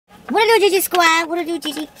What it do, GG Squad? What it do,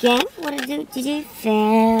 GG Gang? What it do, GG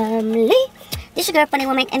Family? This your girl, Funny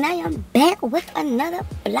Woman, and I am back with another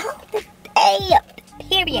vlog today.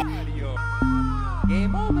 Period.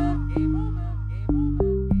 Game over.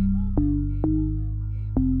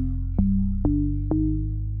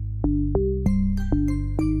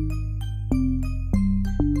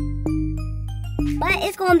 But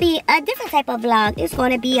it's gonna be a different type of vlog. It's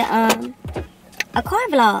gonna be a car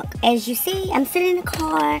vlog. As you see, I'm sitting in the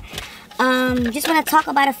car. Just want to talk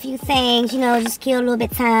about a few things, you know, just kill a little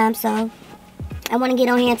bit of time. So I want to get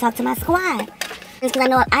on here and talk to my squad, because I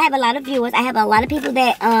know I have a lot of viewers. I have a lot of people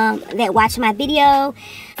that that watch my video.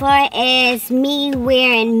 As far as me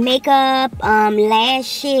wearing makeup,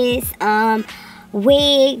 lashes,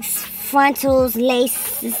 wigs, frontals,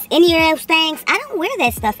 laces, any of those things, I don't wear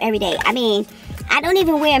that stuff every day. I mean, I don't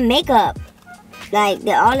even wear makeup, like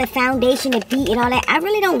all the foundation, the beat, and all that. I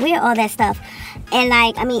really don't wear all that stuff. And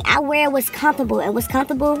like, I mean, I wear what's comfortable, and what's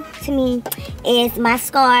comfortable to me is my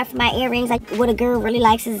scarf, my earrings. Like, what a girl really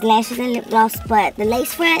likes is lashes and lip gloss. But the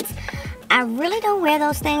lace fronts, I really don't wear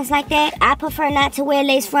those things like that. I prefer not to wear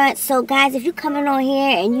lace fronts. So guys, if you coming on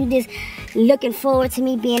here and you just looking forward to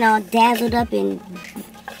me being all dazzled up and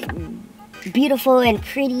beautiful and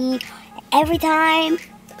pretty every time,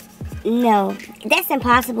 no, that's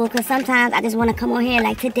impossible, because sometimes I just want to come on here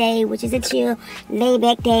like today, which is a chill,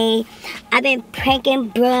 laid-back day. I've been pranking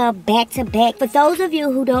bruh back to back. For those of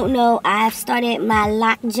you who don't know, I've started my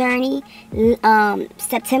lock journey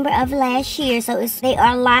September of last year. So they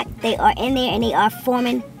are locked, they are in there, and they are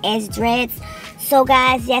forming as dreads. So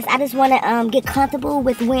guys, yes, I just want to get comfortable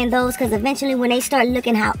with wearing those, because eventually when they start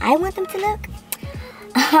looking how I want them to look,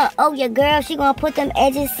 oh, your girl, she gonna put them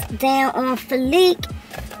edges down on fleek,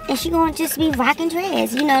 and she gonna just be rocking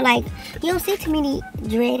dreads. You know, like, you don't see too many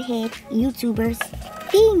dreadhead YouTubers,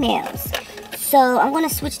 females. So I'm gonna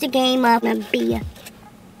switch the game up and be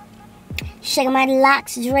shaking my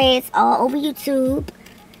locks dreads all over YouTube.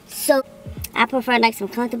 So I prefer like some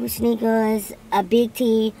comfortable sneakers, a big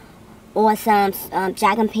tee, or some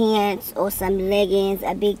jogging pants, or some leggings,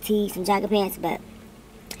 a big tee, some jogging pants. But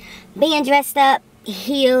being dressed up,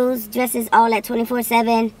 heels, dresses, all that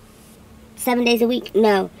 24/7, 7 days a week,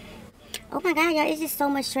 no. Oh my god, y'all, it's just so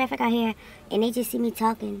much traffic out here, and they just see me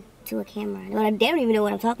talking to a camera. Well, they don't even know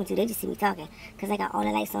what I'm talking to. They just see me talking, because I got all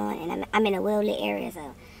the lights on, and I'm in a well-lit area,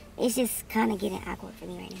 so it's just kind of getting awkward for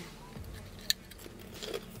me right now.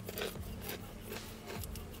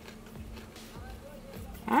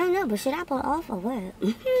 I don't know, but should I pull off or what?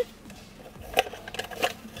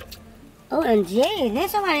 OMG,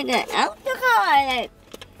 there's somebody get out the car. Like,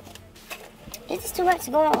 it's just too much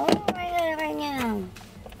going on right now.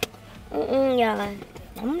 Y'all. I'm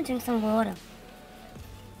gonna drink some water.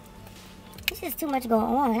 It's just too much going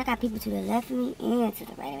on. I got people to the left of me and to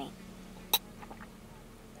the right of me.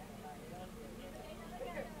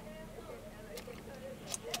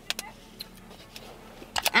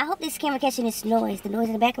 I hope this camera catching this noise. The noise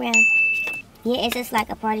in the background. Yeah, it's just like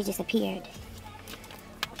a party just appeared.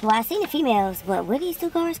 Well, I seen the females, but where these two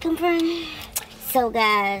cars come from? So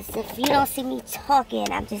guys, if you don't see me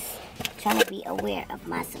talking, I'm just trying to be aware of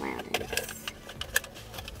my surroundings.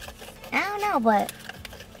 I don't know, but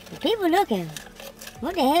people looking.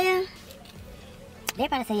 What the hell? They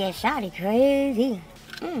probably say, yeah, shawty crazy.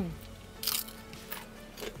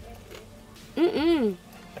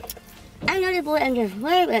 I know this boy and just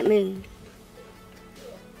wave at me.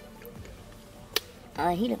 Oh,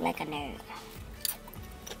 he look like a nerd.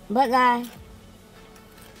 But guys,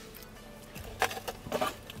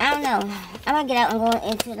 I don't know. I might get out and go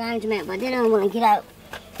into the laundromat, but then I don't want to get out,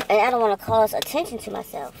 and I don't want to cause attention to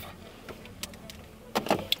myself.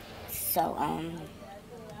 So,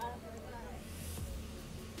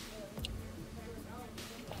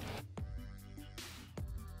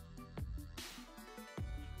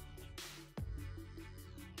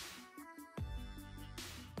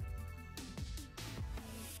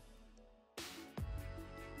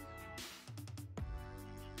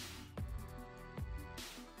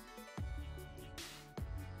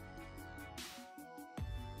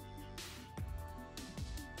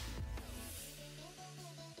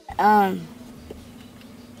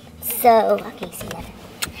 so I can't see that.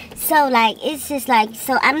 So like, it's just like,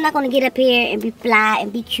 so I'm not gonna get up here and be fly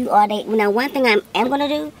and be cute all day. Now, one thing I am gonna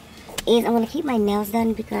do is I'm gonna keep my nails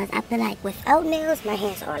done, because I feel like without nails, my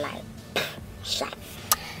hands are like shot.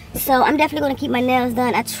 So I'm definitely gonna keep my nails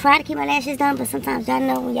done. I try to keep my lashes done, but sometimes y'all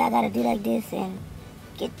know when y'all gotta do like this and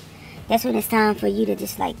that's when it's time for you to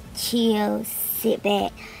just like chill, sit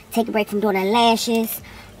back, take a break from doing the lashes.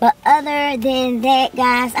 But other than that,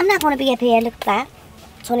 guys, I'm not gonna be up here look fly.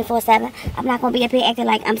 24/7. I'm not going to be up here acting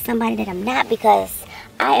like I'm somebody that I'm not, because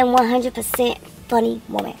I am 100% funny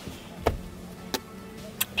woman.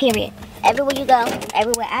 Period. Everywhere you go,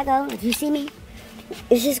 everywhere I go, if you see me,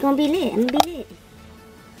 it's just going to be lit. I'm going to be lit.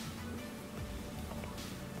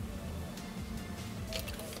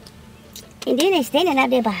 And then they standing out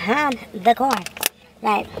there behind the car.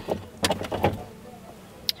 Like,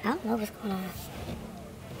 I don't know what's going on.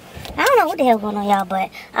 I don't know what the hell's going on, y'all, but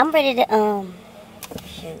I'm ready to,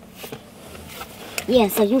 shoot. Yeah,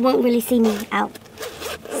 so you won't really see me out.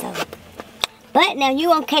 So, but now you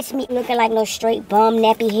won't catch me looking like no straight bum,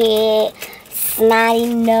 nappy head,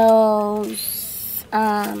 snotty nose,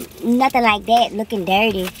 nothing like that, looking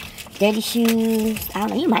dirty. Dirty shoes. I don't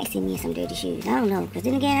know, you might see me in some dirty shoes. I don't know, because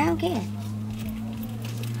then again, I don't care.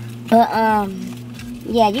 But,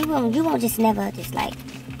 yeah, you won't just never just, like,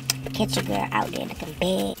 catch a girl out there looking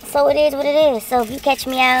bad. So it is what it is. So if you catch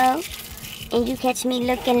me out, and you catch me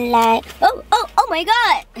looking like, oh my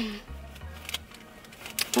God.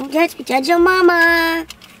 Don't judge me, judge your mama.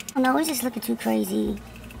 Oh no, it's just looking too crazy.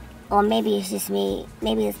 Or maybe it's just me.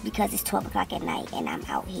 Maybe it's because it's 12 o'clock at night and I'm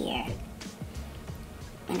out here.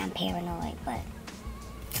 And I'm paranoid, but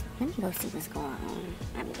let me go see what's going on.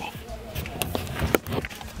 I'll be back.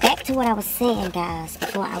 Back to what I was saying, guys,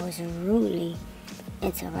 before I was rudely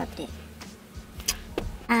interrupted.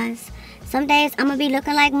 Guys, some days I'm gonna be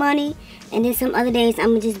looking like money, and then some other days I'm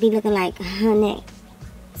gonna just be looking like honey.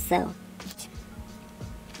 So,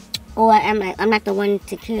 or I'm not the one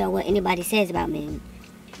to care what anybody says about me,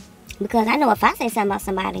 because I know if I say something about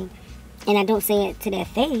somebody and I don't say it to their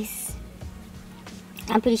face,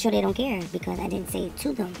 I'm pretty sure they don't care because I didn't say it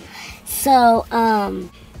to them. So,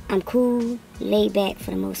 I'm cool, laid back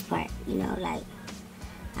for the most part, you know, like,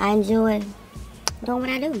 I enjoy doing what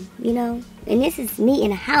I do, you know. And this is me in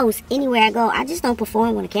the house, anywhere I go. I just don't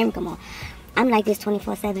perform when the camera come on. I'm like this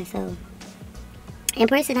 24/7, so in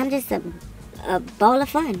person, I'm just a ball of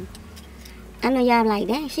fun. I know y'all like,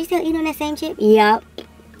 dang, she still eating on that same chip? Yup.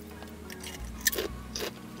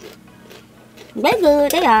 They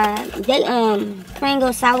good, they are. They,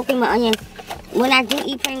 Pringles, sour cream and onion. When I do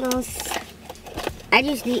eat Pringles, I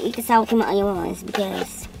usually eat the sour cream and onion ones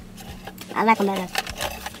because I like them better.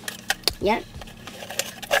 Yep.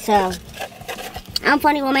 So, I'm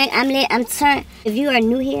funny woman, I'm lit, I'm turned. If you are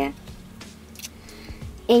new here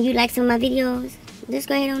and you like some of my videos, just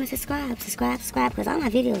go ahead on and subscribe, because all my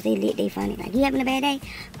videos, they lit, they funny. Like, you having a bad day?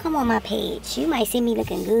 Come on my page. You might see me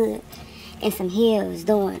looking good in some heels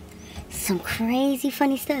doing some crazy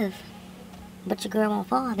funny stuff. But your girl won't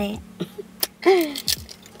fall that.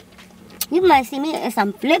 You might see me in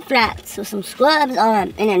some flip-flops with some scrubs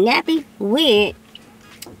on and a nappy wig,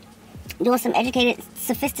 doing some educated,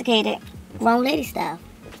 sophisticated, grown lady stuff.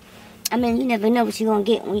 I mean, you never know what you're going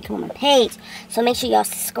to get when you come on my page. So make sure y'all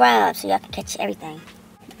subscribe so y'all can catch everything.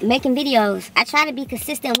 Making videos. I try to be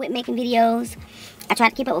consistent with making videos. I try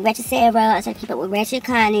to keep up with Ratchet Sarah. I try to keep up with Ratchet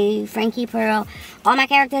Connie, Frankie Pearl, all my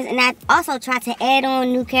characters. And I also try to add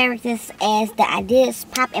on new characters as the ideas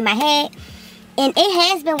pop in my head. And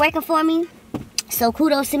it has been working for me. So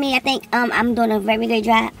kudos to me. I think I'm doing a very good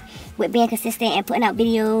job with being consistent and putting out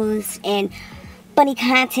videos and funny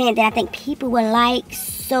content that I think people will like.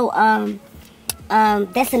 So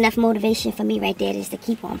that's enough motivation for me right there, just to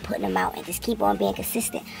keep on putting them out and just keep on being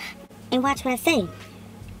consistent. And watch what I say.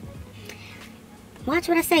 Watch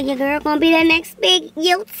what I say. Your girl gonna be the next big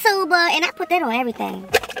YouTuber. And I put that on everything.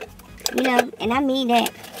 You know, and I mean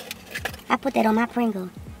that. I put that on my Pringle.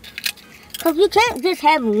 Because you can't just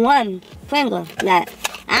have one Pringle. Like,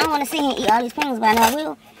 I don't want to sit here and eat all these Pringles, but I know I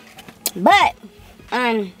will. But,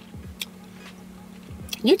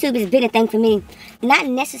 YouTube is a bigger thing for me. Not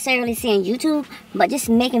necessarily saying YouTube, but just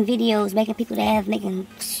making videos, making people laugh, making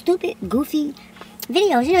stupid, goofy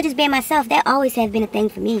videos. You know, just being myself. That always has been a thing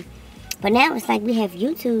for me. But now it's like we have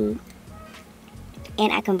YouTube,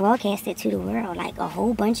 and I can broadcast it to the world. Like a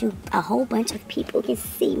whole bunch of people can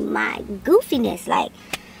see my goofiness. Like,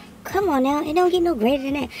 come on now, it don't get no greater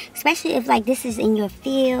than that. Especially if like this is in your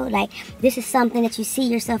field, like this is something that you see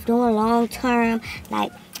yourself doing long term.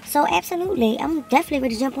 Like, so absolutely, I'm definitely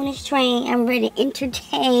ready to jump on this train. I'm ready to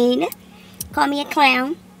entertain. Call me a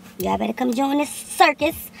clown. Y'all better come join this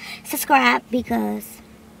circus. Subscribe, because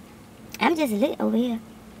I'm just lit over here.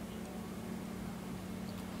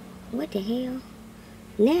 What the hell?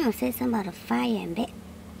 Now I said something about a fire and bed.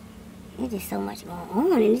 There's just so much going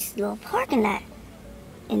on in this little parking lot.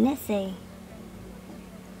 And let's say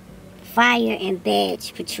fire and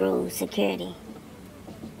badge patrol security.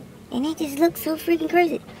 And it just looks so freaking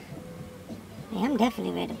crazy. Man, I'm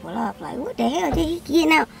definitely ready to pull off. Like, what the hell? Did he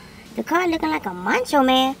getting out the car looking like a macho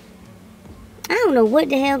man? I don't know what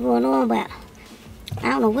the hell going on, but I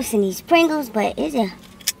don't know what's in these Pringles, but it's a...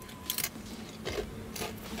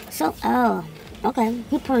 So, oh, okay.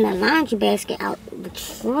 He pulling a laundry basket out the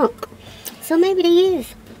trunk. So maybe they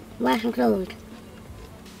is washing clothes.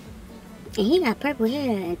 And he got purple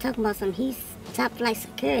hair and talking about some he's top flight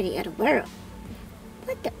security of the world.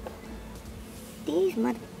 What the? These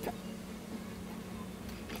motherfuckers.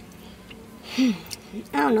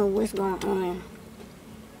 I don't know what's going on.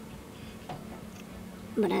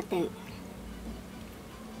 But I think...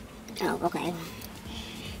 Oh, okay.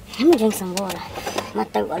 Let me drink some water. My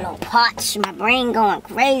throat a little parched. My brain going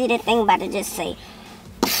crazy. The thing about to just say...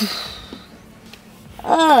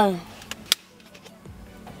 Oh.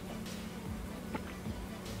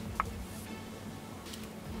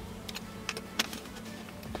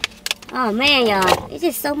 Oh man, y'all. There's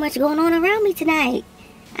just so much going on around me tonight.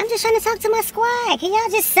 I'm just trying to talk to my squad. Can y'all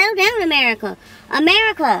just settle down, America?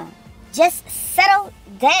 America, just settle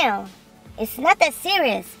down. It's not that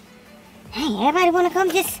serious. Hey, everybody want to come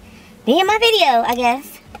just be in my video, I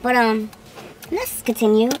guess. But, let's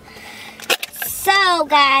continue. So,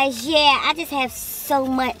 guys, yeah, I just have so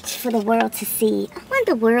much for the world to see. I want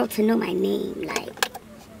the world to know my name, like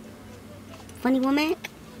Funny Womack,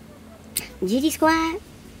 Gigi Squad,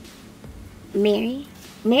 Mary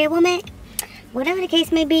Womack, whatever the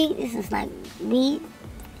case may be. This is like we.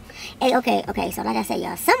 Hey, okay. So like I said,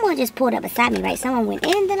 y'all, someone just pulled up beside me, right? Someone went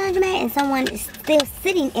in the laundromat and someone is still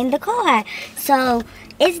sitting in the car. So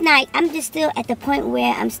it's night. I'm just still at the point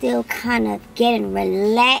where I'm still kind of getting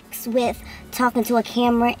relaxed with talking to a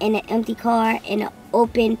camera in an empty car in an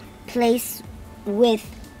open place with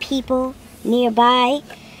people nearby.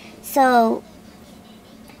 So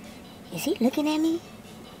is he looking at me?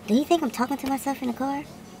 Do you think I'm talking to myself in the car?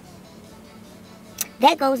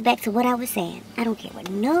 That goes back to what I was saying. I don't care what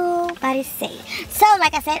nobody say. So,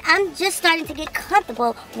 like I said, I'm just starting to get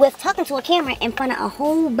comfortable with talking to a camera in front of a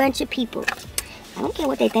whole bunch of people. I don't care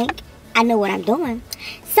what they think. I know what I'm doing.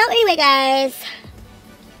 So, anyway, guys.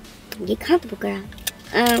 Get comfortable, girl.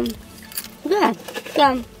 Yeah.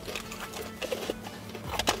 So,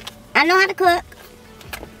 I know how to cook.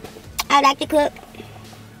 I like to cook.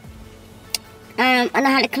 I know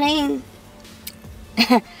how to clean.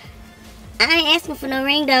 I ain't asking for no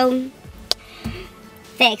ring though.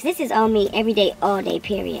 Facts. This is on me every day, all day,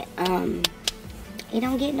 period. It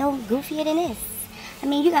don't get no goofier than this. I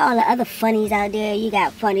mean, you got all the other funnies out there. You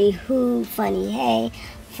got Funny Who, Funny Hey,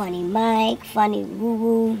 Funny Mike, Funny Woo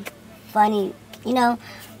Woo, Funny, you know.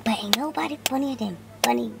 But ain't nobody funnier than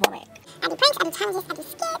Funny Womack. I do pranks, I do challenges, I do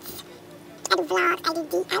skits, I do vlogs, I do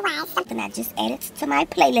DIY. Something I just added to my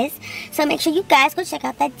playlist. So make sure you guys go check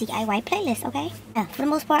out that DIY playlist, okay? Yeah, for the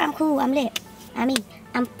most part, I'm cool. I'm lit. I mean,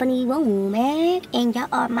 I'm Funny Womack, and y'all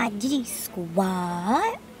are my Gigi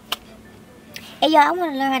Squad. Hey, y'all, I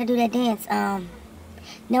want to learn how to do that dance.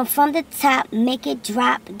 Now, from the top, make it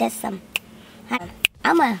drop. That's some...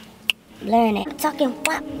 I'ma learn it. I'm talking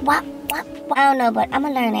wop, wop, wop, wop. I don't know, but I'ma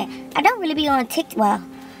learn it. I don't really be on TikTok. Well,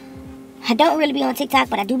 I don't really be on TikTok,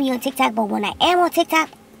 but I do be on TikTok. But when I am on TikTok,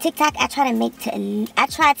 I try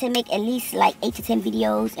to make at least like 8 to 10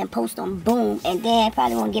 videos and post them, boom, and then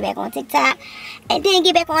probably won't get back on TikTok, and then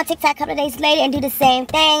get back on TikTok a couple of days later and do the same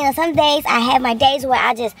thing. And some days I have my days where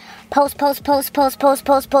I just post,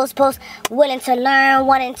 willing to learn,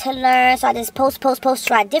 wanting to learn. So I just post,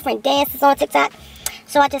 try different dances on TikTok.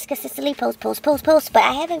 So I just consistently post. But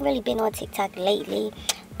I haven't really been on TikTok lately,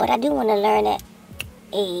 but I do want to learn it.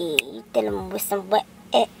 Get them with some wet,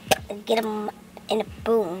 get them in the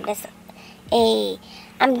boom. That's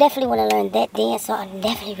I'm definitely want to learn that dance, so I'm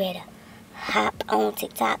definitely ready to hop on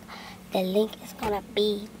TikTok. The link is gonna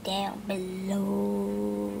be down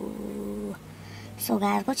below. So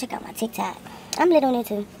guys, go check out my TikTok. I'm lit on it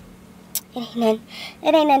too. It ain't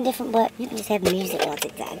nothing different, but you can just have music on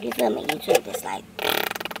TikTok. You feel me? YouTube is like,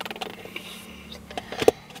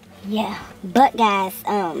 yeah. But guys,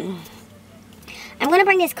 I'm gonna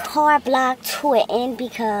bring this car vlog to an end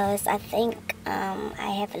because I think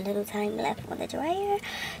I have a little time left on the dryer.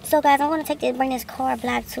 So guys, I'm gonna bring this car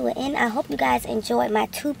vlog to an end. I hope you guys enjoyed my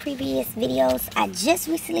 2 previous videos I just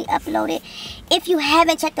recently uploaded. If you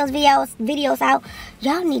haven't checked those videos out,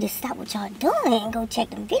 y'all need to stop what y'all doing and go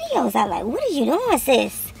check them videos out. Like, what is you doing,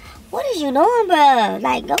 sis? What is you doing, bro?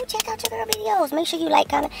 Like, go check out your girl videos. Make sure you like,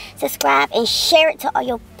 comment, subscribe, and share it to all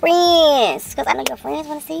your friends, because I know your friends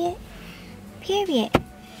want to see it. Period.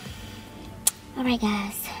 Alright,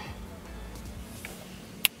 guys.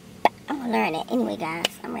 I'm gonna learn it. Anyway, guys,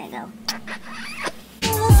 I'm ready to go.